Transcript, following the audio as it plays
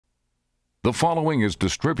The following is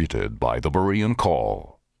distributed by the Berean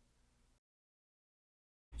Call.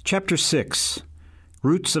 Chapter 6,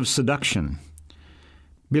 Roots of Seduction.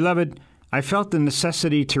 Beloved, I felt the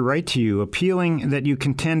necessity to write to you, appealing that you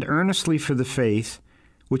contend earnestly for the faith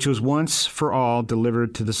which was once for all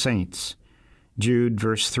delivered to the saints. Jude,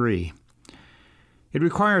 verse 3. It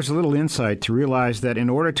requires a little insight to realize that in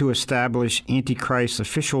order to establish Antichrist's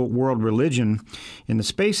official world religion in the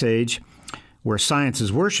space age, where science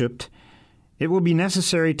is worshipped, it will be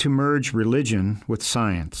necessary to merge religion with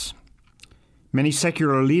science. Many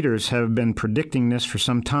secular leaders have been predicting this for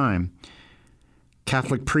some time.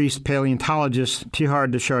 Catholic priest paleontologist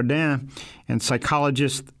Teilhard de Chardin and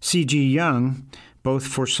psychologist C.G. Jung both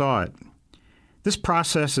foresaw it. This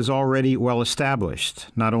process is already well established,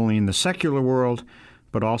 not only in the secular world,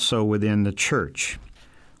 but also within the church.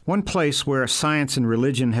 One place where science and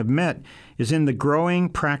religion have met is in the growing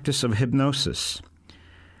practice of hypnosis.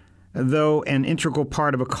 Though an integral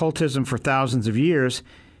part of occultism for thousands of years,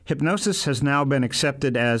 hypnosis has now been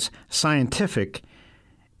accepted as scientific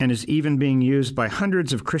and is even being used by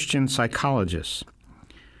hundreds of Christian psychologists.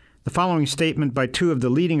 The following statement by two of the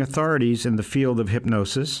leading authorities in the field of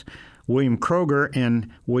hypnosis, William Kroger and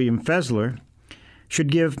William Fessler, should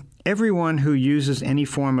give everyone who uses any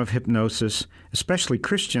form of hypnosis, especially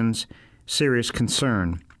Christians, serious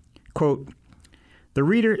concern. Quote, "The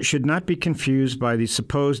reader should not be confused by the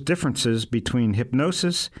supposed differences between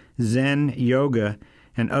hypnosis, Zen, yoga,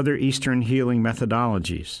 and other Eastern healing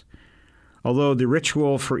methodologies. Although the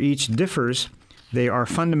ritual for each differs, they are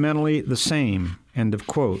fundamentally the same." End of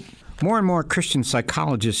quote. More and more Christian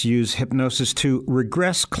psychologists use hypnosis to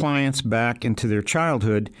regress clients back into their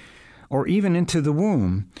childhood or even into the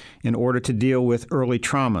womb in order to deal with early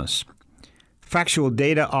traumas. Factual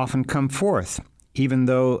data often come forth, even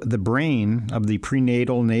though the brain of the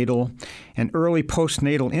prenatal, natal, and early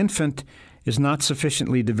postnatal infant is not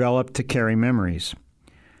sufficiently developed to carry memories.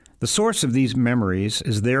 The source of these memories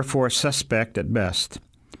is therefore suspect at best.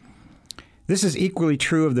 This is equally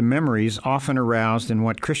true of the memories often aroused in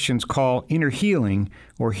what Christians call inner healing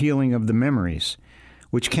or healing of the memories,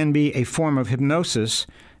 which can be a form of hypnosis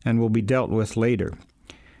and will be dealt with later.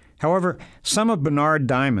 However, some of Bernard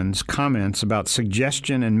Diamond's comments about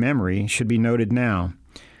suggestion and memory should be noted now.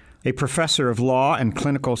 A professor of law and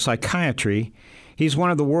clinical psychiatry, he's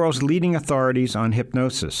one of the world's leading authorities on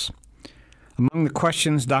hypnosis. Among the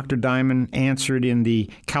questions Dr. Diamond answered in the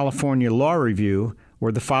California Law Review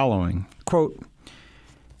were the following. Quote,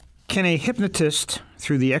 "Can a hypnotist,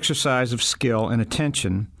 through the exercise of skill and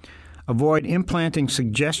attention, avoid implanting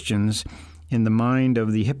suggestions in the mind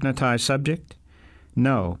of the hypnotized subject?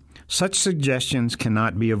 No, such suggestions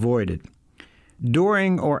cannot be avoided.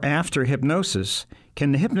 During or after hypnosis,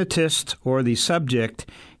 can the hypnotist or the subject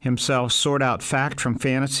himself sort out fact from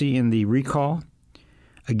fantasy in the recall?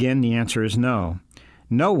 Again, the answer is no.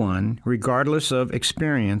 No one, regardless of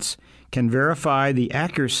experience, can verify the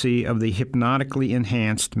accuracy of the hypnotically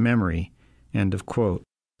enhanced memory." End of quote.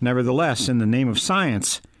 Nevertheless, in the name of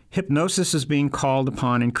science, hypnosis is being called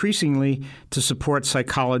upon increasingly to support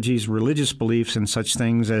psychology's religious beliefs in such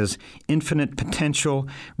things as infinite potential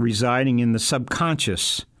residing in the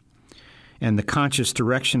subconscious and the conscious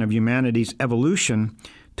direction of humanity's evolution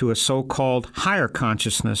to a so-called higher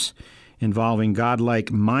consciousness involving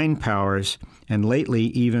godlike mind powers and lately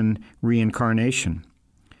even reincarnation.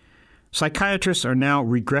 Psychiatrists are now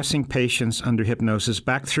regressing patients under hypnosis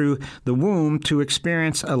back through the womb to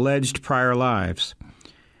experience alleged prior lives.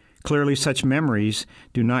 Clearly, such memories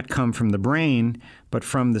do not come from the brain, but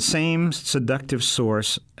from the same seductive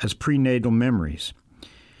source as prenatal memories.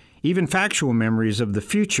 Even factual memories of the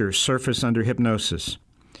future surface under hypnosis.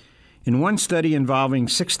 In one study involving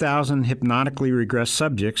 6,000 hypnotically regressed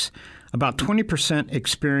subjects, about 20%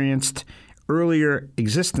 experienced earlier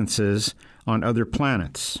existences on other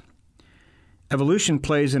planets. Evolution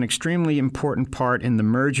plays an extremely important part in the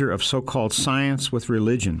merger of so-called science with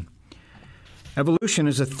religion. Evolution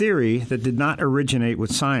is a theory that did not originate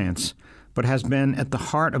with science, but has been at the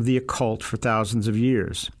heart of the occult for thousands of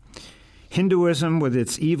years. Hinduism, with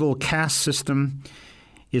its evil caste system,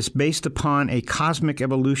 is based upon a cosmic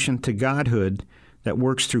evolution to godhood that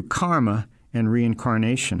works through karma and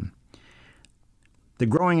reincarnation. The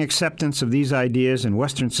growing acceptance of these ideas in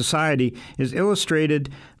Western society is illustrated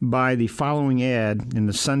by the following ad in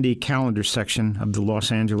the Sunday calendar section of the Los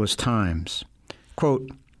Angeles Times. Quote,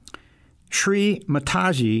 "Sri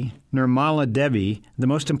Mataji Nirmala Devi, the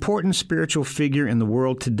most important spiritual figure in the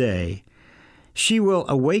world today, she will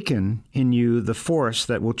awaken in you the force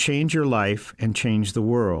that will change your life and change the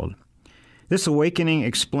world. This awakening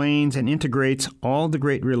explains and integrates all the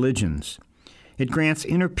great religions. It grants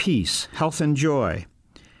inner peace, health, and joy.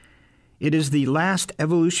 It is the last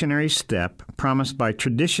evolutionary step promised by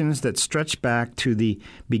traditions that stretch back to the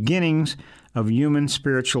beginnings of human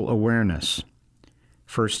spiritual awareness.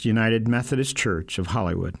 First United Methodist Church of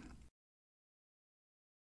Hollywood.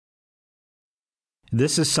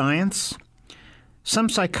 This is science. Some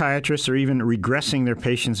psychiatrists are even regressing their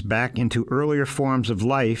patients back into earlier forms of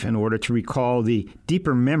life in order to recall the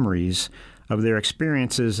deeper memories of their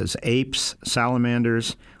experiences as apes,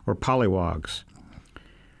 salamanders, or polywogs.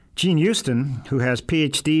 Jean Houston, who has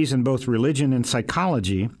PhDs in both religion and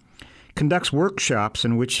psychology, conducts workshops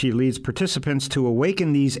in which she leads participants to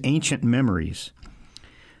awaken these ancient memories.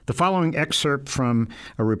 The following excerpt from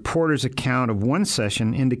a reporter's account of one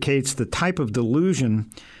session indicates the type of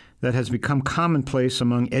delusion that has become commonplace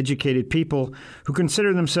among educated people who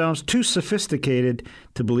consider themselves too sophisticated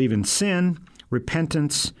to believe in sin,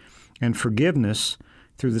 repentance, and forgiveness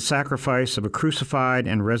through the sacrifice of a crucified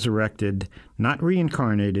and resurrected, not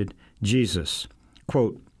reincarnated, Jesus.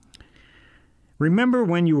 Quote, "Remember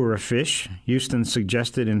when you were a fish," Houston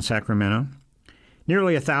suggested in Sacramento.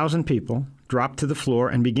 Nearly 1,000 people dropped to the floor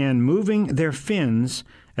and began moving their fins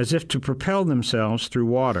as if to propel themselves through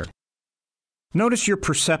water. Notice your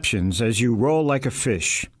perceptions as you roll like a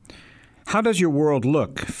fish. How does your world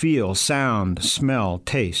look, feel, sound, smell,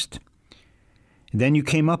 taste? Then you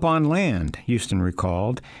came up on land, Houston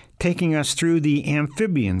recalled, taking us through the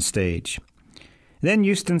amphibian stage. Then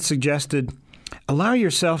Houston suggested, allow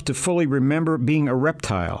yourself to fully remember being a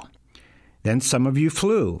reptile. Then some of you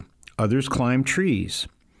flew, others climbed trees.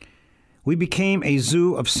 We became a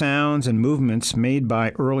zoo of sounds and movements made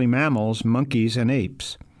by early mammals, monkeys, and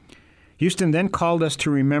apes. Houston then called us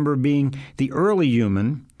to remember being the early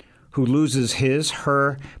human who loses his,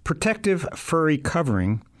 her protective furry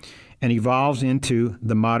covering and evolves into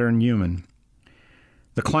the modern human.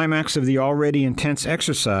 The climax of the already intense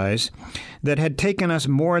exercise that had taken us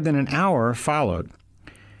more than an hour followed.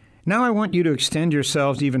 Now I want you to extend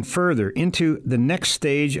yourselves even further into the next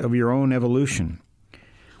stage of your own evolution.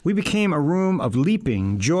 We became a room of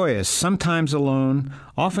leaping, joyous, sometimes alone,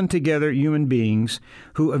 often together human beings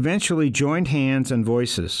who eventually joined hands and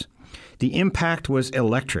voices. The impact was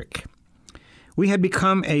electric. We had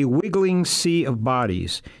become a wiggling sea of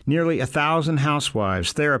bodies, nearly 1,000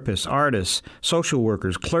 housewives, therapists, artists, social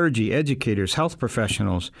workers, clergy, educators, health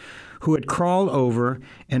professionals, who had crawled over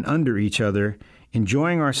and under each other,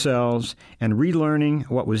 enjoying ourselves and relearning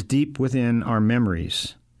what was deep within our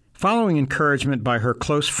memories. Following encouragement by her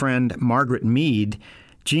close friend Margaret Mead,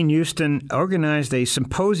 Jean Houston organized a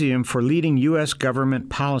symposium for leading U.S. government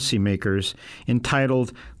policymakers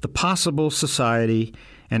entitled The Possible Society,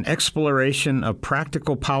 an exploration of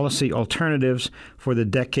practical policy alternatives for the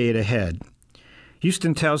decade ahead.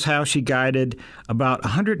 Houston tells how she guided about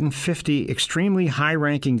 150 extremely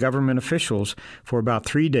high-ranking government officials for about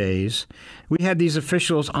 3 days. We had these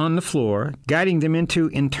officials on the floor, guiding them into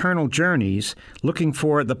internal journeys, looking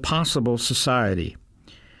for the possible society.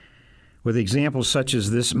 With examples such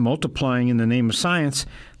as this multiplying in the name of science,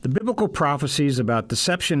 the biblical prophecies about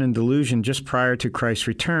deception and delusion just prior to Christ's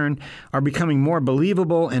return are becoming more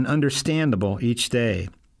believable and understandable each day.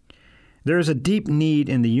 There is a deep need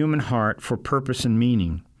in the human heart for purpose and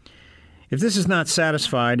meaning. If this is not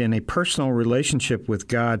satisfied in a personal relationship with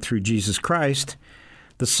God through Jesus Christ,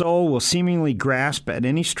 the soul will seemingly grasp at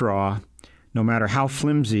any straw, no matter how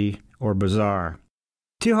flimsy or bizarre.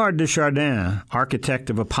 Teilhard de Chardin,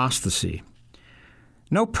 architect of apostasy.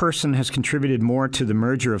 No person has contributed more to the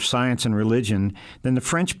merger of science and religion than the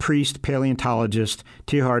French priest paleontologist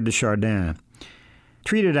Teilhard de Chardin.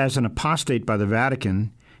 Treated as an apostate by the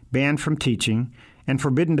Vatican, banned from teaching, and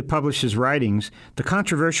forbidden to publish his writings, the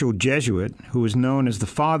controversial Jesuit, who was known as the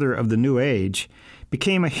father of the New Age,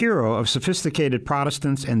 became a hero of sophisticated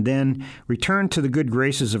Protestants and then returned to the good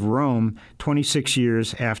graces of Rome 26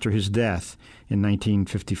 years after his death in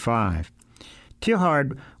 1955.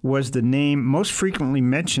 Teilhard was the name most frequently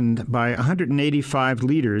mentioned by 185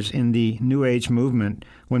 leaders in the New Age movement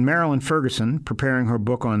when Marilyn Ferguson, preparing her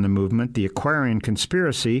book on the movement, The Aquarian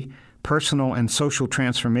Conspiracy, Personal and Social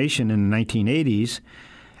Transformation in the 1980s,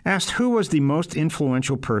 asked who was the most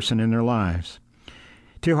influential person in their lives.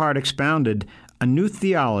 Teilhard expounded a new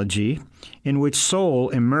theology in which soul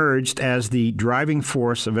emerged as the driving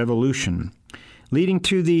force of evolution, leading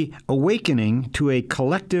to the awakening to a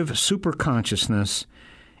collective superconsciousness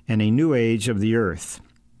and a new age of the earth.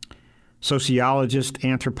 Sociologist,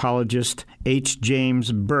 anthropologist H.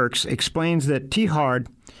 James Burks explains that Teilhard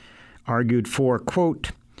argued for, quote,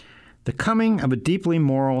 the coming of a deeply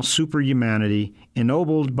moral superhumanity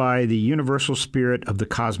ennobled by the universal spirit of the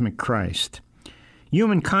cosmic Christ.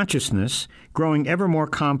 Human consciousness, growing ever more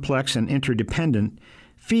complex and interdependent,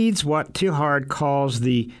 feeds what Teilhard calls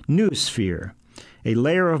the noosphere, a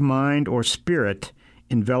layer of mind or spirit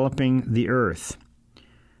enveloping the earth.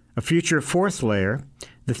 A future fourth layer,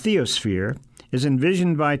 the theosphere, is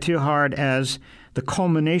envisioned by Teilhard as the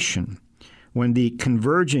culmination, when the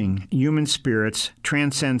converging human spirits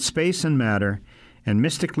transcend space and matter and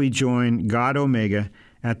mystically join God Omega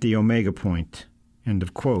at the Omega point. End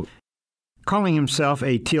of quote. Calling himself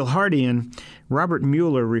a Teilhardian, Robert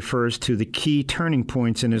Mueller refers to the key turning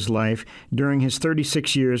points in his life during his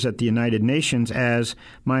 36 years at the United Nations as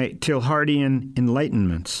my Teilhardian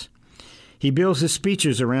enlightenments. He builds his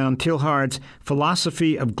speeches around Teilhard's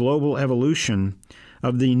philosophy of global evolution,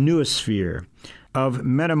 of the noosphere, of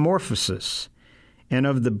metamorphosis, and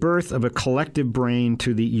of the birth of a collective brain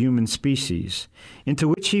to the human species, into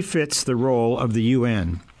which he fits the role of the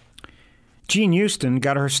UN. Jean Houston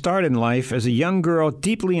got her start in life as a young girl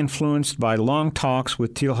deeply influenced by long talks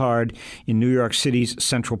with Teilhard in New York City's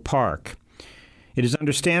Central Park. It is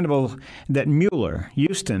understandable that Mueller,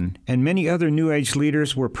 Houston, and many other New Age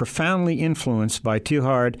leaders were profoundly influenced by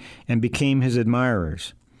Teilhard and became his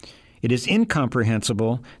admirers. It is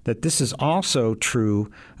incomprehensible that this is also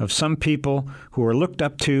true of some people who are looked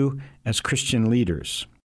up to as Christian leaders.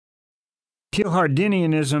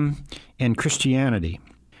 Teilhardianism and Christianity.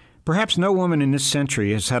 Perhaps no woman in this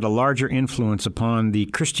century has had a larger influence upon the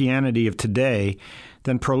Christianity of today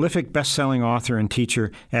than prolific best-selling author and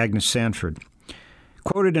teacher Agnes Sanford.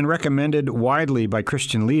 Quoted and recommended widely by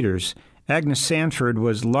Christian leaders, Agnes Sanford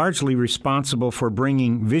was largely responsible for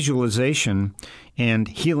bringing visualization and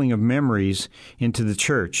healing of memories into the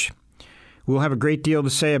church. We'll have a great deal to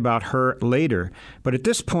say about her later, but at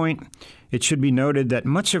this point, it should be noted that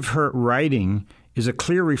much of her writing is a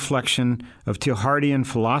clear reflection of Teilhardian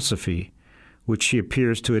philosophy, which she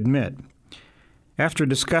appears to admit. After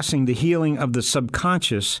discussing the healing of the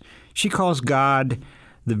subconscious, she calls God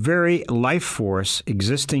the very life force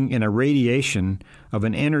existing in a radiation of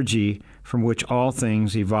an energy from which all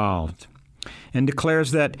things evolved, and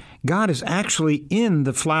declares that God is actually in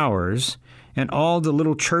the flowers and all the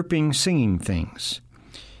little chirping, singing things.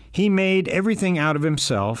 He made everything out of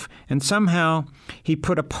himself, and somehow he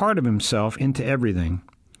put a part of himself into everything.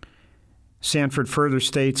 Sanford further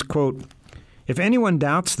states, quote, "If anyone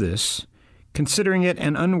doubts this, considering it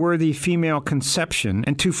an unworthy female conception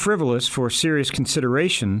and too frivolous for serious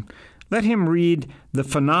consideration, let him read The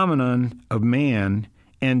Phenomenon of Man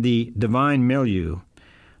and the Divine Milieu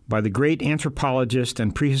by the great anthropologist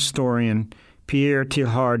and prehistorian Pierre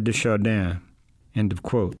Teilhard de Chardin." End of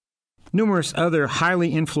quote. Numerous other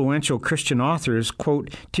highly influential Christian authors quote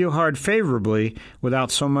Teilhard favorably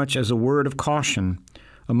without so much as a word of caution,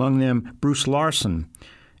 among them Bruce Larson,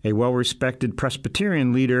 a well-respected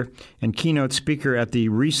Presbyterian leader and keynote speaker at the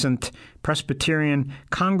recent Presbyterian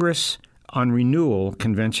Congress on Renewal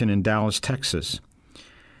convention in Dallas, Texas.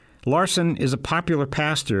 Larson is a popular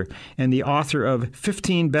pastor and the author of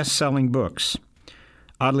 15 best-selling books.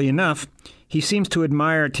 Oddly enough, he seems to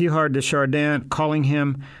admire Teilhard de Chardin, calling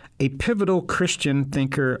him a pivotal Christian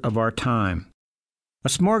thinker of our time. A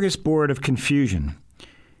smorgasbord of confusion.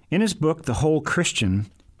 In his book, The Whole Christian,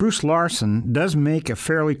 Bruce Larson does make a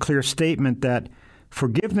fairly clear statement that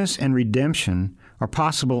forgiveness and redemption are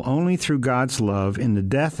possible only through God's love in the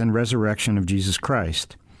death and resurrection of Jesus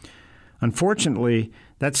Christ. Unfortunately,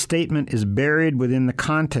 that statement is buried within the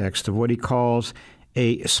context of what he calls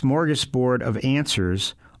a smorgasbord of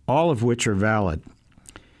answers, all of which are valid.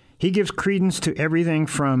 He gives credence to everything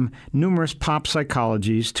from numerous pop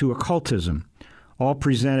psychologies to occultism, all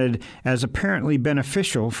presented as apparently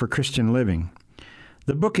beneficial for Christian living.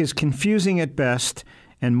 The book is confusing at best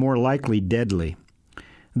and more likely deadly.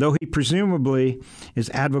 Though he presumably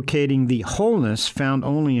is advocating the wholeness found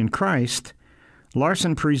only in Christ,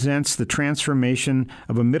 Larson presents the transformation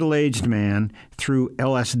of a middle-aged man through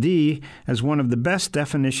LSD as one of the best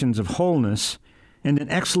definitions of wholeness and an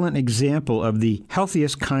excellent example of the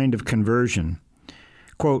healthiest kind of conversion.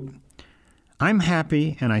 Quote, "I'm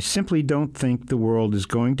happy, and I simply don't think the world is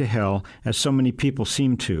going to hell as so many people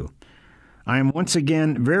seem to. I am once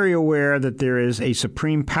again very aware that there is a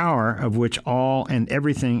supreme power of which all and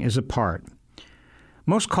everything is a part.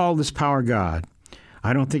 Most call this power God.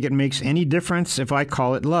 I don't think it makes any difference if I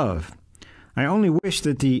call it love. I only wish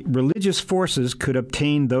that the religious forces could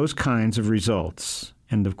obtain those kinds of results."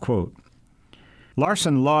 End of quote.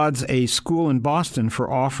 Larson lauds a school in Boston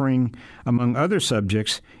for offering, among other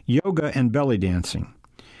subjects, yoga and belly dancing.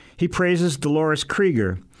 He praises Dolores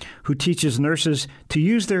Krieger, who teaches nurses to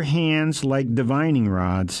use their hands like divining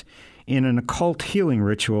rods in an occult healing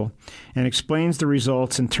ritual and explains the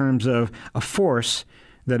results in terms of a force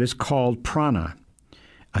that is called prana,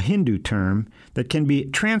 a Hindu term that can be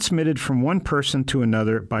transmitted from one person to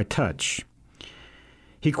another by touch.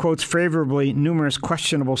 He quotes favorably numerous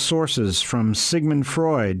questionable sources from Sigmund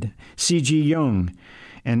Freud, C.G. Jung,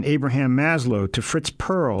 and Abraham Maslow to Fritz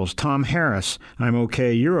Perls, Tom Harris, I'm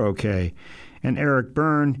okay, you're okay, and Eric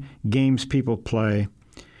Berne, Games People Play,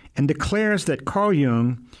 and declares that Carl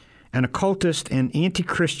Jung, an occultist and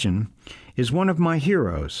anti-Christian, is one of my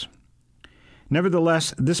heroes.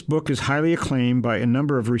 Nevertheless, this book is highly acclaimed by a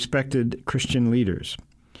number of respected Christian leaders.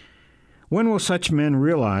 When will such men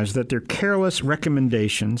realize that their careless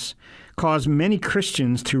recommendations cause many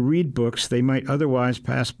Christians to read books they might otherwise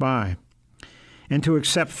pass by, and to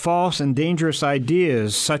accept false and dangerous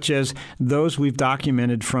ideas such as those we've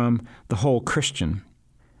documented from The Whole Christian?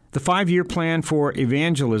 The 5-year plan for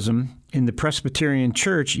evangelism in the Presbyterian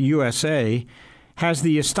Church, USA, has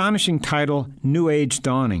the astonishing title, New Age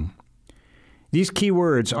Dawning. These key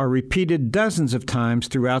words are repeated dozens of times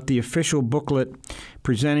throughout the official booklet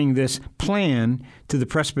presenting this plan to the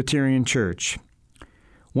Presbyterian Church.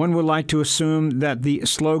 One would like to assume that the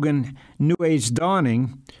slogan, New Age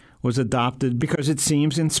Dawning, was adopted because it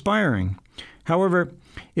seems inspiring. However,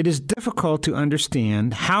 it is difficult to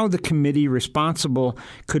understand how the committee responsible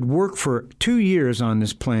could work for 2 years on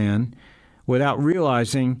this plan without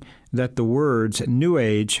realizing that the words New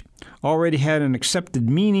Age already had an accepted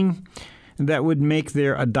meaning that would make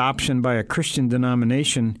their adoption by a Christian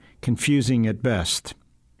denomination confusing at best.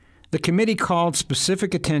 The committee called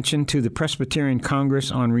specific attention to the Presbyterian Congress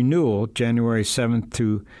on Renewal, January 7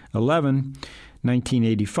 to 11,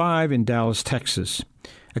 1985, in Dallas, Texas.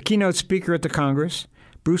 A keynote speaker at the Congress,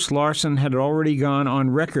 Bruce Larson, had already gone on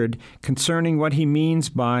record concerning what he means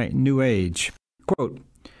by New Age. Quote,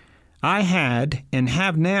 I had and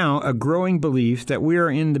have now a growing belief that we are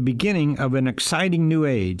in the beginning of an exciting new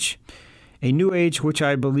age, a new age which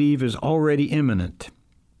I believe is already imminent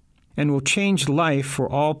and will change life for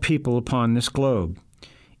all people upon this globe.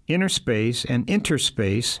 Inner space and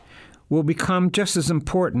interspace will become just as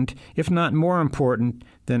important, if not more important,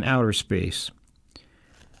 than outer space.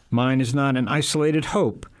 Mine is not an isolated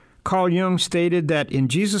hope. Carl Jung stated that in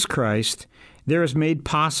Jesus Christ there is made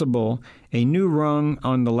possible a new rung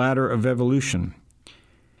on the ladder of evolution.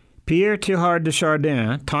 Pierre Teilhard de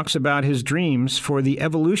Chardin talks about his dreams for the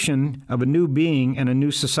evolution of a new being and a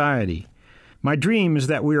new society. My dream is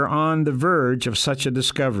that we are on the verge of such a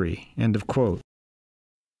discovery. End of quote.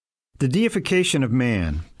 The deification of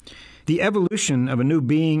man, the evolution of a new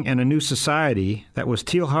being and a new society that was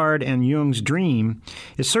Teilhard and Jung's dream,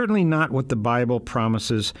 is certainly not what the Bible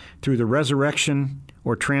promises through the resurrection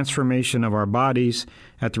or transformation of our bodies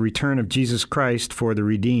at the return of Jesus Christ for the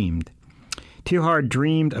redeemed. Teilhard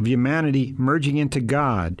dreamed of humanity merging into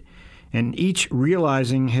God, and each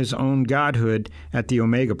realizing his own godhood at the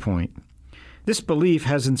omega point. This belief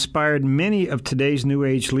has inspired many of today's New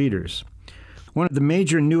Age leaders. One of the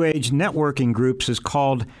major New Age networking groups is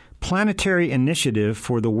called Planetary Initiative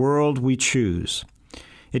for the World We Choose.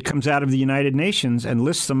 It comes out of the United Nations and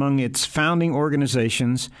lists among its founding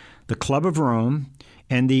organizations the Club of Rome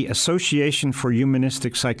and the Association for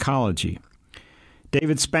Humanistic Psychology.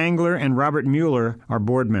 David Spangler and Robert Mueller are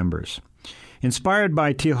board members. Inspired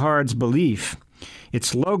by Teilhard's belief,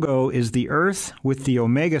 its logo is the Earth with the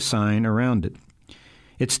Omega sign around it.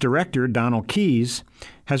 Its director, Donald Keyes,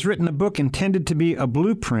 has written a book intended to be a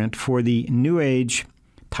blueprint for the New Age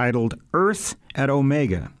titled Earth at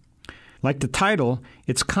Omega. Like the title,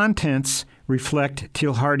 its contents reflect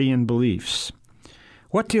Teilhardian beliefs.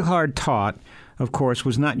 What Teilhard taught, of course,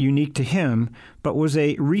 was not unique to him, but was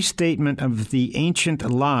a restatement of the ancient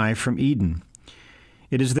lie from Eden.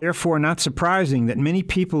 It is therefore not surprising that many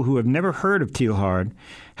people who have never heard of Teilhard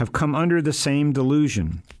have come under the same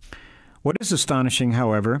delusion. What is astonishing,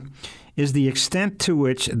 however, is the extent to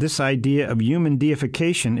which this idea of human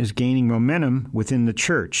deification is gaining momentum within the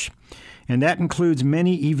church, and that includes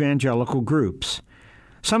many evangelical groups.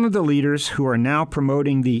 Some of the leaders who are now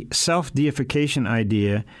promoting the self-deification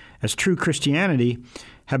idea as true Christianity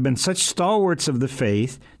have been such stalwarts of the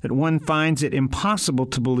faith that one finds it impossible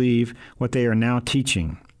to believe what they are now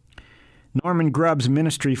teaching. Norman Grubb's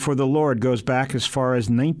ministry for the Lord goes back as far as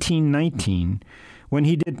 1919, when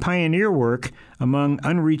he did pioneer work among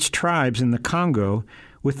unreached tribes in the Congo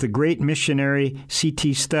with the great missionary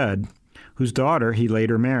C.T. Studd, whose daughter he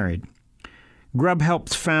later married. Grubb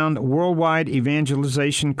helped found Worldwide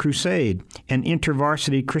Evangelization Crusade and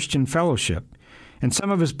InterVarsity Christian Fellowship, and some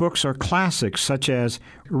of his books are classics such as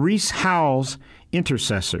Rees Howells'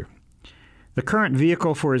 Intercessor. The current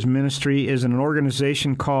vehicle for his ministry is an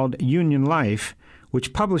organization called Union Life,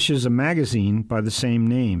 which publishes a magazine by the same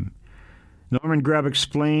name. Norman Grubb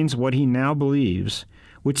explains what he now believes,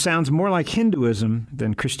 which sounds more like Hinduism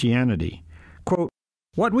than Christianity. Quote,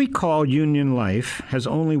 "What we call Union Life has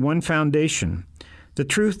only one foundation, the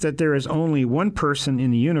truth that there is only one person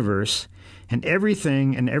in the universe, and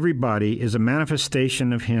everything and everybody is a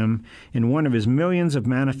manifestation of him in one of his millions of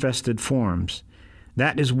manifested forms.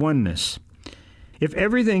 That is oneness. If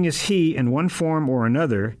everything is he in one form or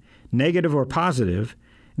another, negative or positive,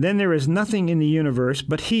 then there is nothing in the universe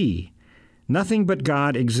but he. Nothing but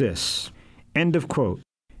God exists." End of quote.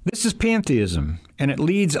 This is pantheism, and it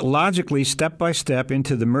leads logically step by step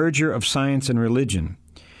into the merger of science and religion.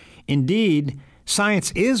 Indeed,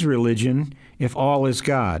 science is religion if all is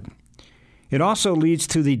God. It also leads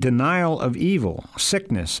to the denial of evil,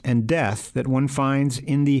 sickness, and death that one finds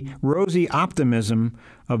in the rosy optimism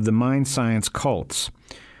of the mind science cults.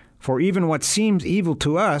 For even what seems evil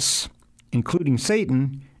to us, including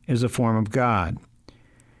Satan, is a form of God.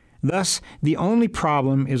 Thus, the only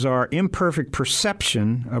problem is our imperfect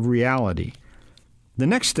perception of reality. The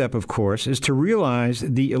next step, of course, is to realize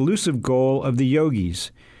the elusive goal of the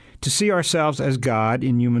yogis, to see ourselves as God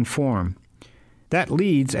in human form. That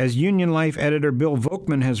leads, as Union Life editor Bill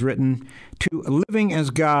Volkman has written, to living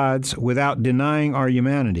as gods without denying our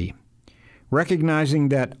humanity, recognizing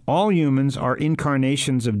that all humans are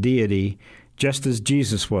incarnations of deity, just as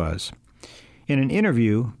Jesus was. In an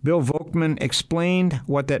interview, Bill Volkman explained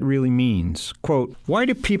what that really means. Quote, "Why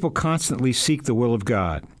do people constantly seek the will of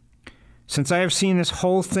God? Since I have seen this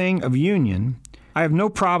whole thing of union, I have no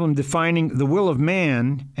problem defining the will of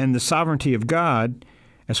man and the sovereignty of God.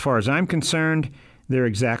 As far as I'm concerned, they're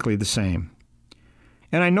exactly the same.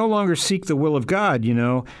 And I no longer seek the will of God, you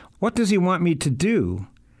know. What does he want me to do?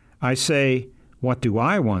 I say, what do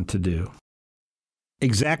I want to do?"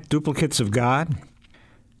 Exact duplicates of God?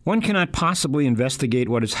 One cannot possibly investigate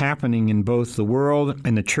what is happening in both the world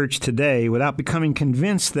and the church today without becoming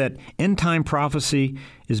convinced that end-time prophecy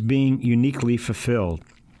is being uniquely fulfilled.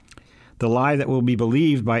 The lie that will be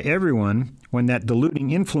believed by everyone when that deluding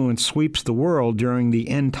influence sweeps the world during the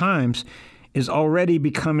end times is already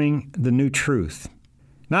becoming the new truth.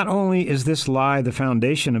 Not only is this lie the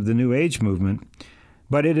foundation of the New Age movement,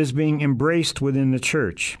 but it is being embraced within the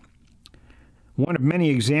church. One of many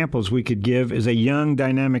examples we could give is a young,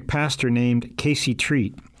 dynamic pastor named Casey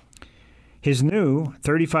Treat. His new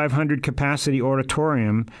 3,500 capacity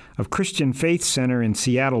auditorium of Christian Faith Center in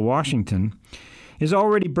Seattle, Washington, is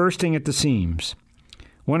already bursting at the seams.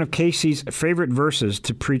 One of Casey's favorite verses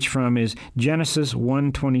to preach from is Genesis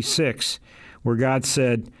 1:26, where God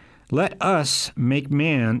said, "Let us make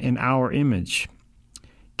man in our image."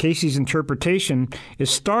 Casey's interpretation is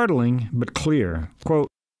startling but clear. Quote,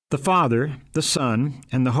 "The Father, the Son,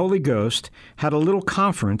 and the Holy Ghost had a little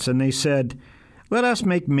conference, and they said, 'Let us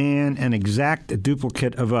make man an exact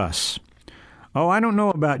duplicate of us.' Oh, I don't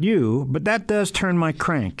know about you, but that does turn my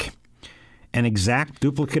crank. An exact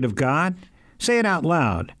duplicate of God? Say it out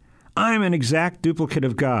loud. I'm an exact duplicate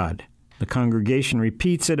of God." The congregation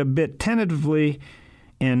repeats it a bit tentatively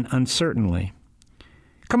and uncertainly.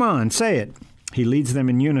 "Come on, say it." He leads them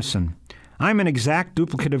in unison. "I'm an exact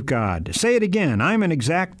duplicate of God." "Say it again. I'm an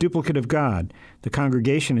exact duplicate of God." The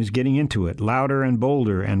congregation is getting into it, louder and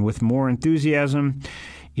bolder, and with more enthusiasm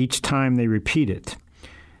each time they repeat it.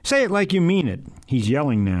 "Say it like you mean it." He's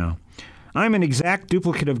yelling now. "I'm an exact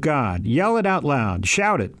duplicate of God." Yell it out loud.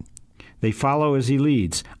 Shout it. They follow as he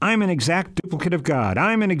leads. "I'm an exact duplicate of God.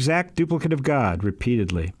 I'm an exact duplicate of God,"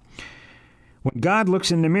 repeatedly. When God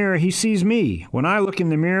looks in the mirror, he sees me. When I look in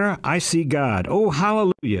the mirror, I see God. Oh,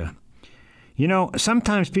 hallelujah. You know,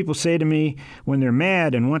 sometimes people say to me when they're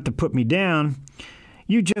mad and want to put me down,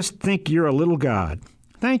 "You just think you're a little God."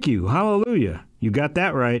 Thank you. Hallelujah. You got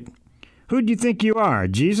that right. Who do you think you are?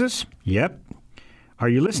 Jesus? Yep. Are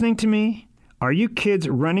you listening to me? Are you kids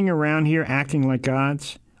running around here acting like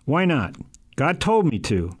gods? Why not? God told me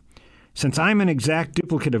to. Since I'm an exact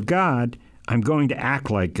duplicate of God, I'm going to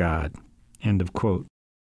act like God. End of quote.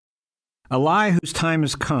 A lie whose time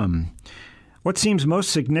has come. What seems most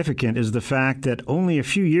significant is the fact that only a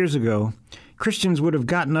few years ago, Christians would have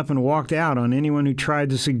gotten up and walked out on anyone who tried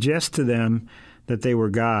to suggest to them that they were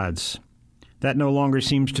gods. That no longer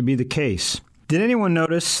seems to be the case. Did anyone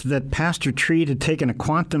notice that Pastor Treat had taken a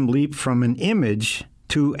quantum leap from an image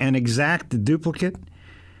to an exact duplicate?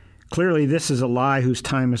 Clearly, this is a lie whose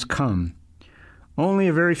time has come. Only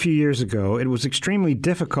a very few years ago, it was extremely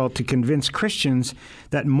difficult to convince Christians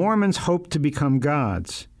that Mormons hoped to become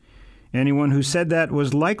gods. Anyone who said that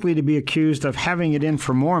was likely to be accused of having it in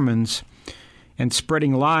for Mormons, and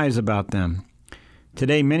spreading lies about them.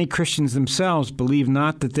 Today, many Christians themselves believe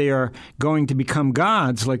not that they are going to become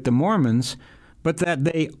gods like the Mormons, but that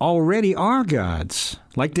they already are gods,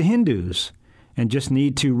 like the Hindus, and just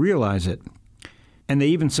need to realize it. And they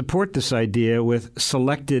even support this idea with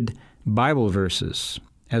selected Bible verses.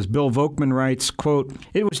 As Bill Volkman writes, quote,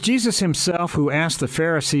 "It was Jesus himself who asked the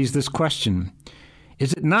Pharisees this question,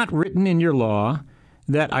 'Is it not written in your law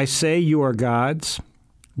that I say you are gods?'"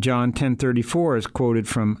 John 10:34 is quoted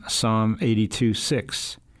from Psalm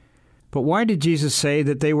 82:6. But why did Jesus say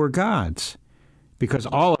that they were gods? Because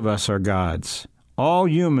all of us are gods. All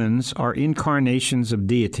humans are incarnations of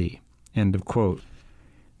deity. End of quote.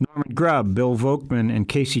 Norman Grubb, Bill Volkman, and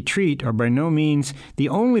Casey Treat are by no means the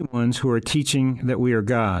only ones who are teaching that we are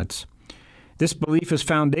gods. This belief is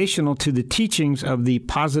foundational to the teachings of the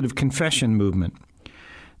positive confession movement.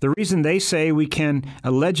 The reason they say we can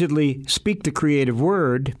allegedly speak the creative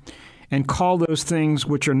word and call those things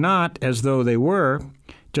which are not as though they were,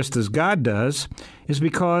 just as God does, is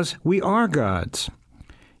because we are gods.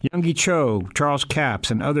 Youngie Cho, Charles Capps,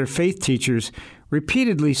 and other faith teachers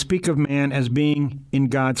repeatedly speak of man as being in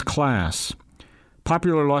God's class.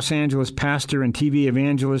 Popular Los Angeles pastor and TV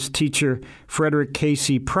evangelist teacher Frederick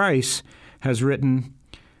K.C. Price has written,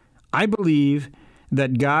 "I believe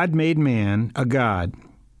that God made man a god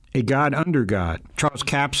under God." Charles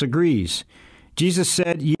Capps agrees. Jesus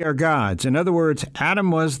said, "Ye are gods." In other words,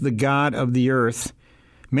 Adam was the god of the earth.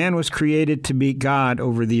 Man was created to be God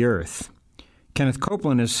over the earth. Kenneth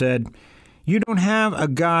Copeland has said, "You don't have a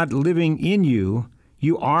God living in you,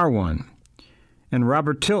 you are one." And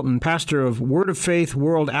Robert Tilton, pastor of Word of Faith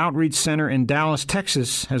World Outreach Center in Dallas,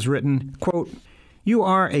 Texas, has written, quote, "You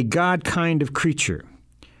are a God kind of creature.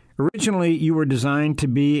 Originally, you were designed to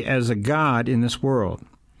be as a god in this world.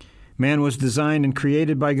 Man was designed and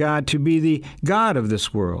created by God to be the god of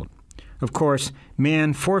this world. Of course,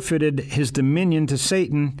 man forfeited his dominion to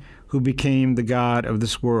Satan, who became the god of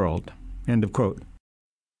this world." End of quote.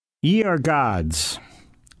 Ye are gods.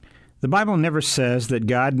 The Bible never says that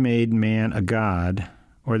God made man a god,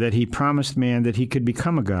 or that he promised man that he could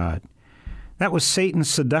become a god. That was Satan's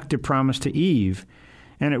seductive promise to Eve,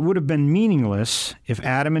 and it would have been meaningless if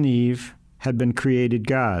Adam and Eve had been created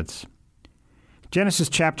gods. Genesis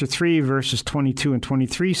chapter 3, verses 22 and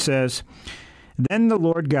 23 says, "Then the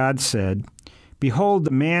Lord God said, Behold,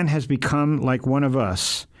 the man has become like one of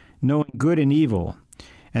us, knowing good and evil.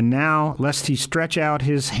 And now, lest he stretch out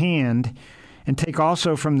his hand and take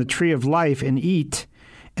also from the tree of life and eat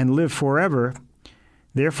and live forever,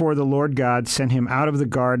 therefore the Lord God sent him out of the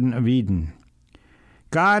Garden of Eden."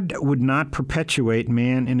 God would not perpetuate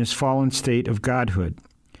man in his fallen state of godhood.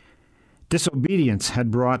 Disobedience had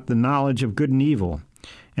brought the knowledge of good and evil,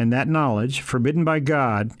 and that knowledge, forbidden by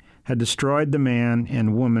God, had destroyed the man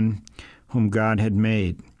and woman whom God had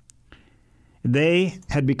made. They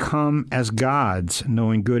had become as gods,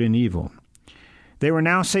 knowing good and evil. They were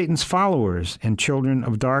now Satan's followers and children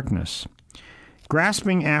of darkness.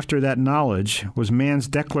 Grasping after that knowledge was man's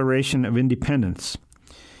declaration of independence.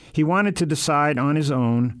 He wanted to decide on his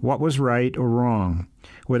own what was right or wrong,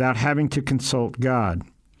 without having to consult God.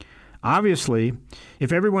 Obviously,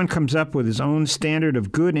 if everyone comes up with his own standard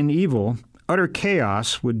of good and evil, utter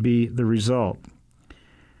chaos would be the result.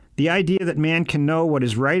 The idea that man can know what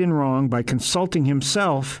is right and wrong by consulting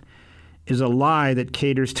himself is a lie that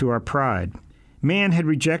caters to our pride. Man had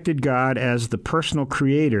rejected God as the personal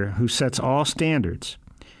creator who sets all standards,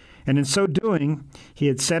 and in so doing, he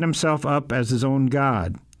had set himself up as his own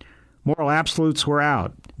God. Moral absolutes were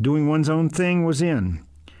out. Doing one's own thing was in.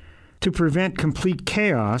 To prevent complete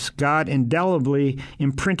chaos, God indelibly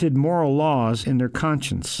imprinted moral laws in their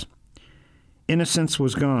conscience. Innocence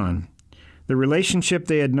was gone. The relationship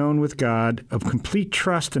they had known with God, of complete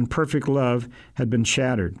trust and perfect love, had been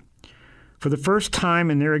shattered. For the first time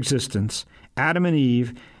in their existence, Adam and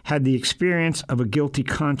Eve had the experience of a guilty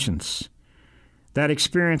conscience. That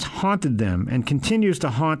experience haunted them and continues to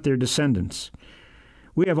haunt their descendants.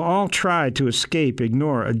 We have all tried to escape,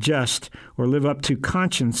 ignore, adjust, or live up to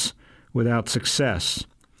conscience without success.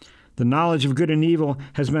 The knowledge of good and evil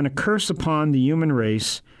has been a curse upon the human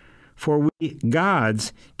race, for we,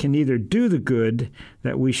 gods, can neither do the good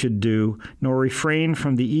that we should do, nor refrain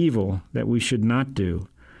from the evil that we should not do.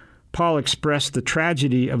 Paul expressed the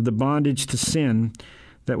tragedy of the bondage to sin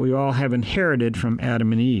that we all have inherited from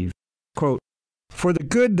Adam and Eve. Quote, "For the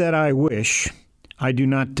good that I wish, I do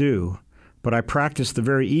not do, but I practice the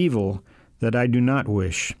very evil that I do not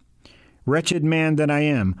wish. Wretched man that I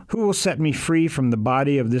am, who will set me free from the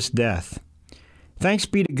body of this death? Thanks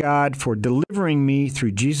be to God for delivering me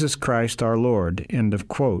through Jesus Christ our Lord." End of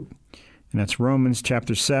quote. And that's Romans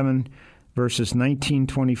chapter 7, verses 19,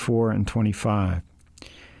 24, and 25.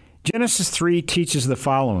 Genesis 3 teaches the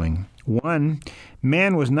following. 1,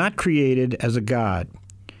 man was not created as a god.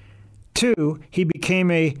 2, he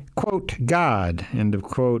became a, quote, god, end of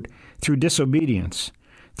quote, through disobedience.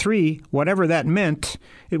 3, whatever that meant,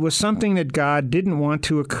 it was something that God didn't want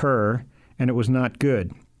to occur, and it was not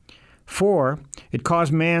good. 4, it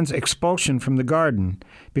caused man's expulsion from the garden,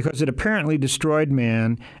 because it apparently destroyed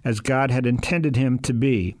man as God had intended him to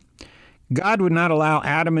be. God would not allow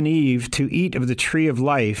Adam and Eve to eat of the tree of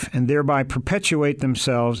life and thereby perpetuate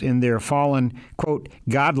themselves in their fallen, quote,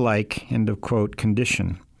 godlike, end of quote,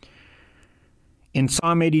 condition. In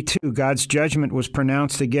Psalm 82, God's judgment was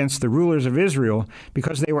pronounced against the rulers of Israel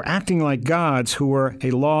because they were acting like gods who were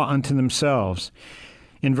a law unto themselves.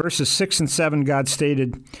 In verses 6 and 7, God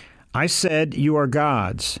stated, I said, you are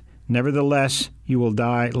gods. Nevertheless, you will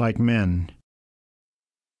die like men.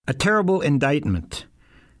 A terrible indictment.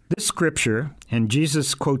 This scripture, and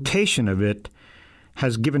Jesus' quotation of it,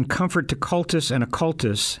 has given comfort to cultists and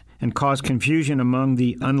occultists and caused confusion among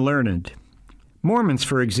the unlearned. Mormons,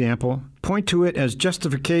 for example, point to it as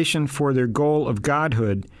justification for their goal of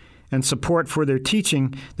godhood and support for their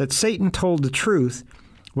teaching that Satan told the truth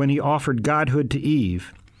when he offered godhood to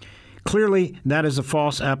Eve. Clearly, that is a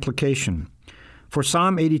false application. For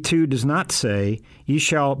Psalm 82 does not say, ye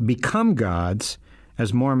shall become gods,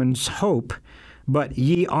 as Mormons hope, but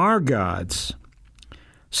ye are gods.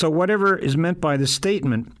 So whatever is meant by this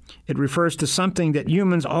statement, it refers to something that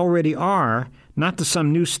humans already are, not to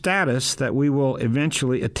some new status that we will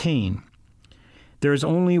eventually attain. There is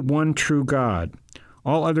only one true God.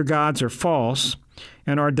 All other gods are false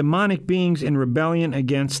and are demonic beings in rebellion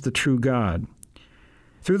against the true God.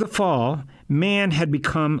 Through the fall, man had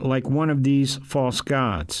become like one of these false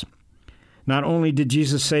gods. Not only did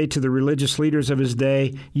Jesus say to the religious leaders of his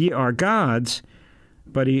day, ye are gods,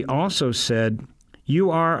 but he also said,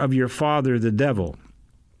 you are of your father the devil.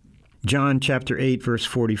 John chapter 8, verse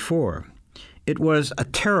 44. It was a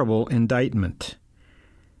terrible indictment.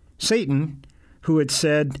 Satan, who had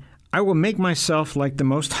said, I will make myself like the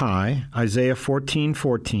Most High, Isaiah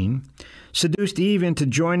 14:14, seduced Eve into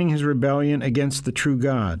joining his rebellion against the true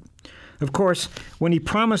God. Of course, when he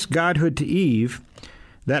promised godhood to Eve,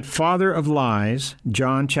 that father of lies,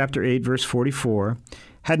 John chapter 8, verse 44,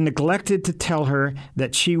 had neglected to tell her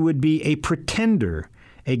that she would be a pretender,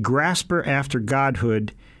 a grasper after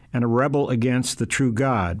godhood, and a rebel against the true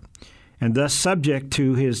God, and thus subject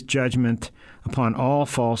to his judgment upon all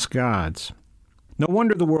false gods. No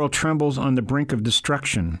wonder the world trembles on the brink of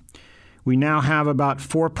destruction. We now have about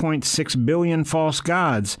 4.6 billion false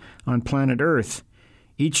gods on planet Earth,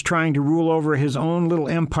 each trying to rule over his own little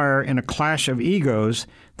empire in a clash of egos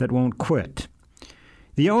that won't quit.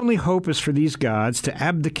 The only hope is for these gods to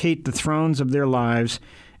abdicate the thrones of their lives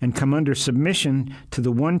and come under submission to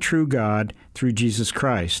the one true God through Jesus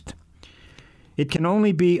Christ. It can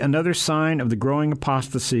only be another sign of the growing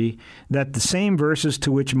apostasy that the same verses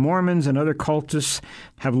to which Mormons and other cultists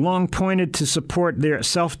have long pointed to support their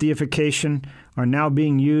self-deification are now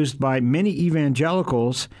being used by many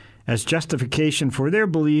evangelicals as justification for their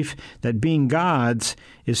belief that being gods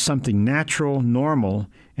is something natural, normal,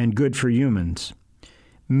 and good for humans.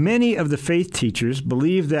 Many of the faith teachers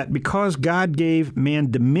believe that because God gave man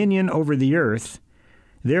dominion over the earth,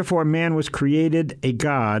 therefore man was created a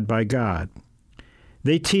god by God.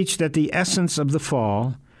 They teach that the essence of the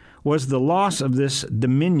fall was the loss of this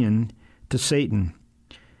dominion to Satan,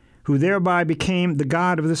 who thereby became the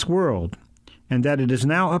god of this world, and that it is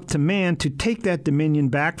now up to man to take that dominion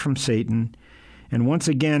back from Satan and once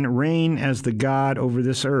again reign as the God over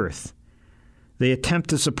this earth. They attempt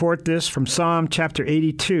to support this from Psalm chapter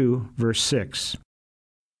 82, verse 6.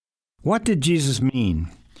 What did Jesus mean?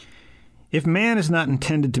 If man is not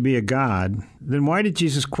intended to be a god, then why did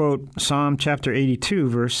Jesus quote Psalm chapter 82,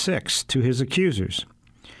 verse 6 to his accusers?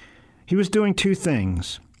 He was doing two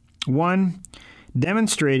things. One,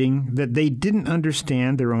 demonstrating that they didn't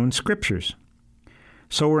understand their own scriptures,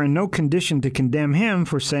 so were in no condition to condemn him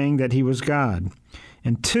for saying that he was God.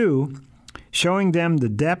 And two, showing them the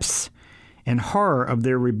depths and horror of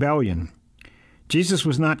their rebellion. Jesus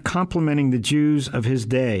was not complimenting the Jews of his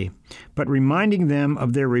day, but reminding them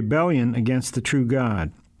of their rebellion against the true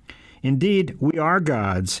God. Indeed, we are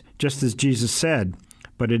gods, just as Jesus said,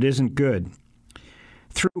 but it isn't good.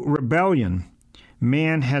 Through rebellion,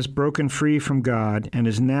 man has broken free from God and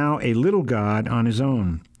is now a little god on his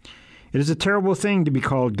own. It is a terrible thing to be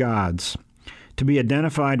called gods, to be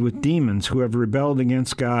identified with demons who have rebelled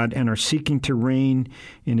against God and are seeking to reign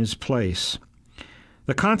in his place.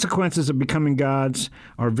 The consequences of becoming gods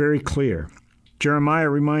are very clear. Jeremiah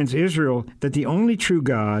reminds Israel that the only true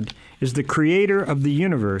God is the creator of the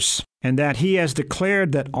universe, and that he has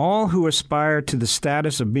declared that all who aspire to the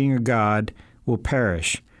status of being a god will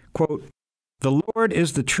perish. Quote, "The Lord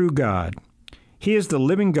is the true God. He is the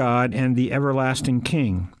living God and the everlasting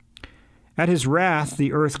King. At his wrath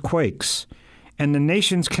the earth quakes, and the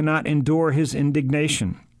nations cannot endure his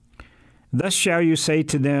indignation. Thus shall you say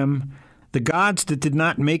to them, the gods that did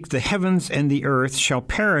not make the heavens and the earth shall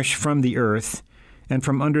perish from the earth and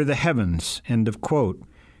from under the heavens." End of quote.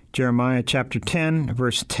 Jeremiah chapter 10,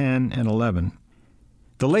 verse 10 and 11.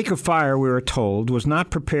 The lake of fire, we are told, was not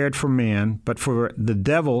prepared for man, but for the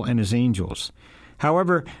devil and his angels.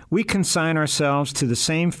 However, we consign ourselves to the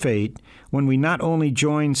same fate when we not only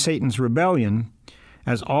join Satan's rebellion,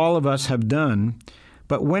 as all of us have done,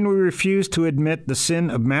 but when we refuse to admit the sin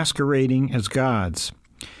of masquerading as gods.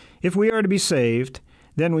 If we are to be saved,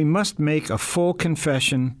 then we must make a full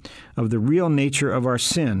confession of the real nature of our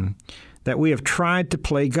sin, that we have tried to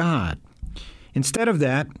play God. Instead of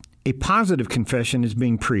that, a positive confession is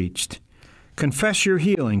being preached. Confess your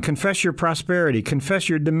healing, confess your prosperity, confess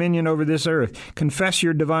your dominion over this earth, confess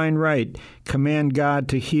your divine right, command God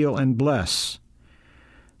to heal and bless.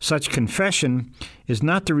 Such confession is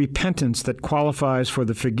not the repentance that qualifies for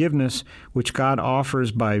the forgiveness which God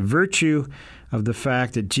offers by virtue of the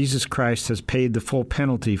fact that Jesus Christ has paid the full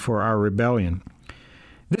penalty for our rebellion.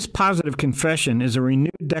 This positive confession is a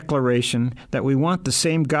renewed declaration that we want the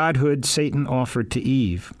same godhood Satan offered to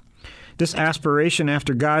Eve. This aspiration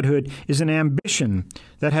after godhood is an ambition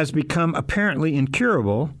that has become apparently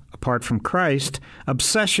incurable, apart from Christ,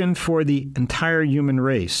 obsession for the entire human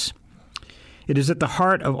race. It is at the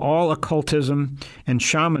heart of all occultism and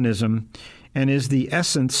shamanism, and is the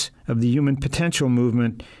essence of the human potential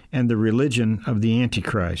movement and the religion of the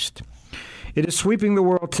Antichrist. It is sweeping the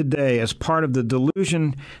world today as part of the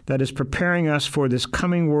delusion that is preparing us for this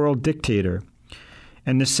coming world dictator.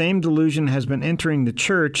 And the same delusion has been entering the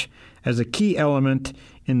church as a key element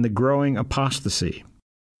in the growing apostasy.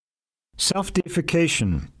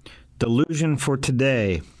 Self-deification, delusion for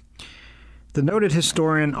today. The noted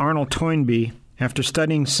historian Arnold Toynbee, after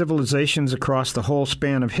studying civilizations across the whole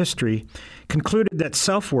span of history, concluded that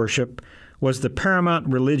self-worship was the paramount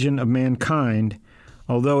religion of mankind,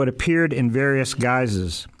 although it appeared in various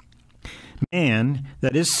guises. Man,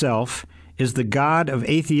 that is self, is the god of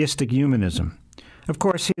atheistic humanism. Of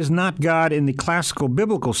course, he is not God in the classical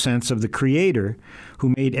biblical sense of the Creator,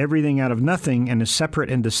 who made everything out of nothing and is separate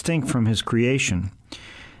and distinct from his creation.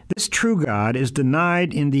 This true God is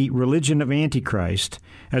denied in the religion of Antichrist,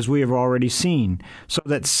 as we have already seen, so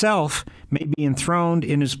that self may be enthroned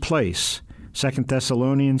in his place. 2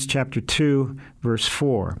 Thessalonians chapter 2, verse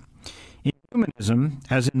 4. In humanism,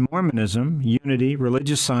 as in Mormonism, unity,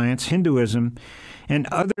 religious science, Hinduism, and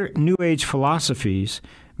other New Age philosophies,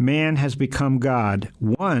 man has become God,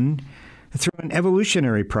 one, through an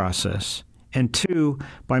evolutionary process, and two,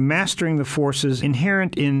 by mastering the forces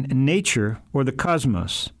inherent in nature or the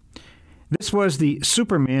cosmos. This was the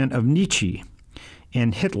Superman of Nietzsche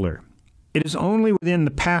and Hitler. It is only within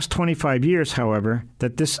the past 25 years, however,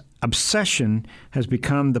 that this obsession has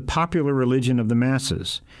become the popular religion of the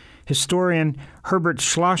masses. Historian Herbert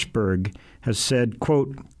Schlossberg has said,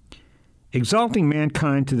 quote, "Exalting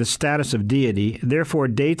mankind to the status of deity therefore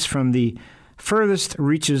dates from the furthest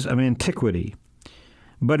reaches of antiquity,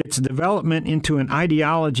 but its development into an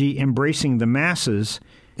ideology embracing the masses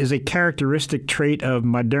is a characteristic trait of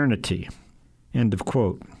modernity." End of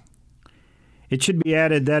quote. It should be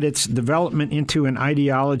added that its development into an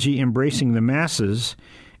ideology embracing the masses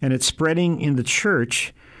and its spreading in the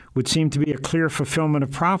church would seem to be a clear fulfillment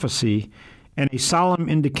of prophecy and a solemn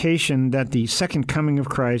indication that the second coming of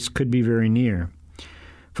Christ could be very near.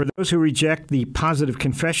 For those who reject the positive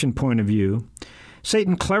confession point of view,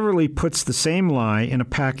 Satan cleverly puts the same lie in a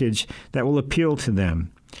package that will appeal to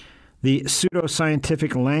them, the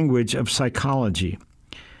pseudoscientific language of psychology.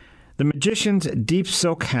 The magician's deep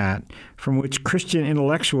silk hat, from which Christian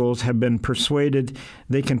intellectuals have been persuaded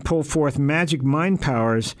they can pull forth magic mind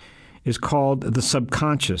powers, is called the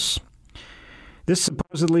subconscious. This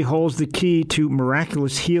supposedly holds the key to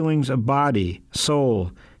miraculous healings of body,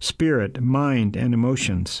 soul, spirit, mind, and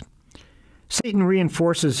emotions. Satan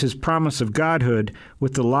reinforces his promise of godhood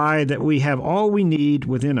with the lie that we have all we need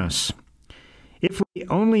within us. If we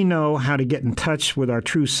only know how to get in touch with our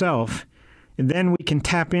true self, then we can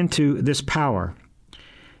tap into this power.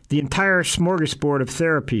 The entire smorgasbord of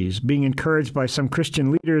therapies being encouraged by some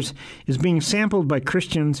Christian leaders is being sampled by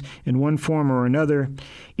Christians in one form or another,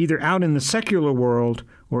 either out in the secular world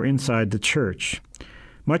or inside the church.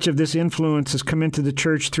 Much of this influence has come into the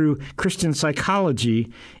church through Christian psychology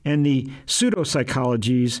and the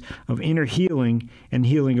pseudo-psychologies of inner healing and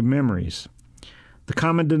healing of memories. The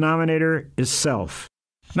common denominator is self.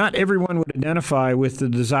 Not everyone would identify with the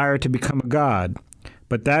desire to become a god,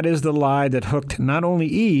 but that is the lie that hooked not only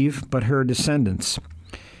Eve, but her descendants.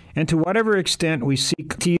 And to whatever extent we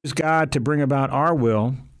seek to use God to bring about our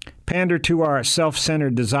will, pander to our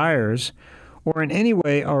self-centered desires, or in any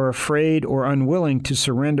way are afraid or unwilling to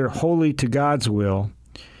surrender wholly to God's will,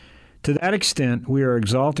 to that extent we are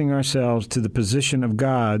exalting ourselves to the position of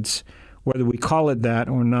gods, whether we call it that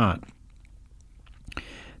or not.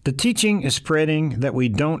 The teaching is spreading that we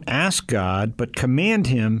don't ask God, but command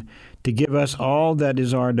Him to give us all that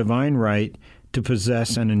is our divine right to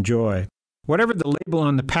possess and enjoy. Whatever the label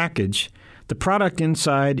on the package, the product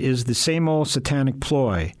inside is the same old satanic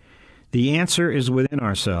ploy. The answer is within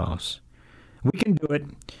ourselves. We can do it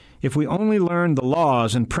if we only learn the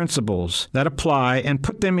laws and principles that apply and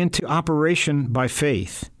put them into operation by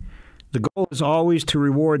faith. The goal is always to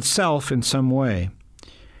reward self in some way.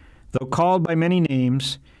 Though called by many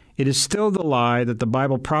names, it is still the lie that the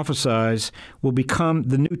Bible prophesies will become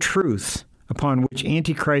the new truth upon which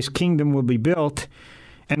Antichrist's kingdom will be built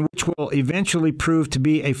and which will eventually prove to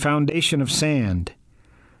be a foundation of sand.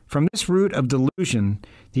 From this root of delusion,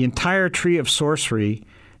 the entire tree of sorcery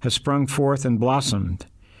has sprung forth and blossomed,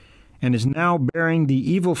 and is now bearing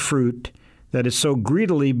the evil fruit that is so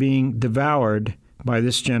greedily being devoured by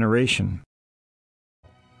this generation.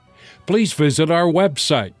 Please visit our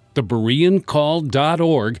website,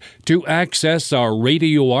 thebereancall.org, to access our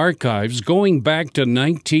radio archives going back to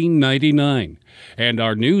 1999 and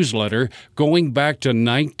our newsletter going back to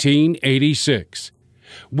 1986.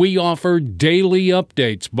 We offer daily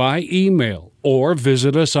updates by email or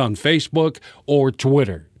visit us on Facebook or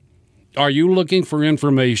Twitter. Are you looking for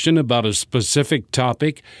information about a specific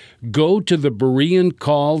topic? Go to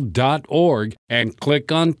thebereancall.org and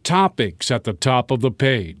click on Topics at the top of the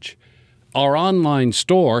page. Our online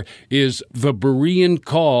store is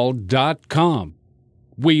thebereancall.com.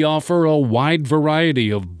 We offer a wide variety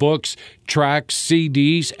of books, tracts,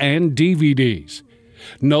 CDs, and DVDs.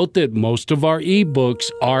 Note that most of our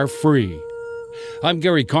ebooks are free. I'm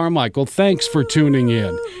Gary Carmichael. Thanks for tuning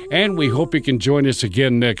in, and we hope you can join us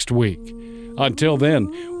again next week. Until then,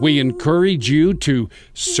 we encourage you to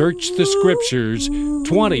search the Scriptures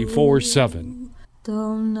 24/7.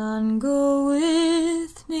 Though none go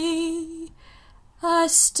with me, I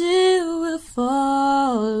still will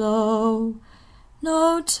follow.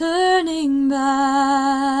 No turning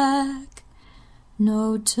back,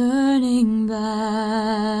 no turning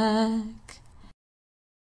back.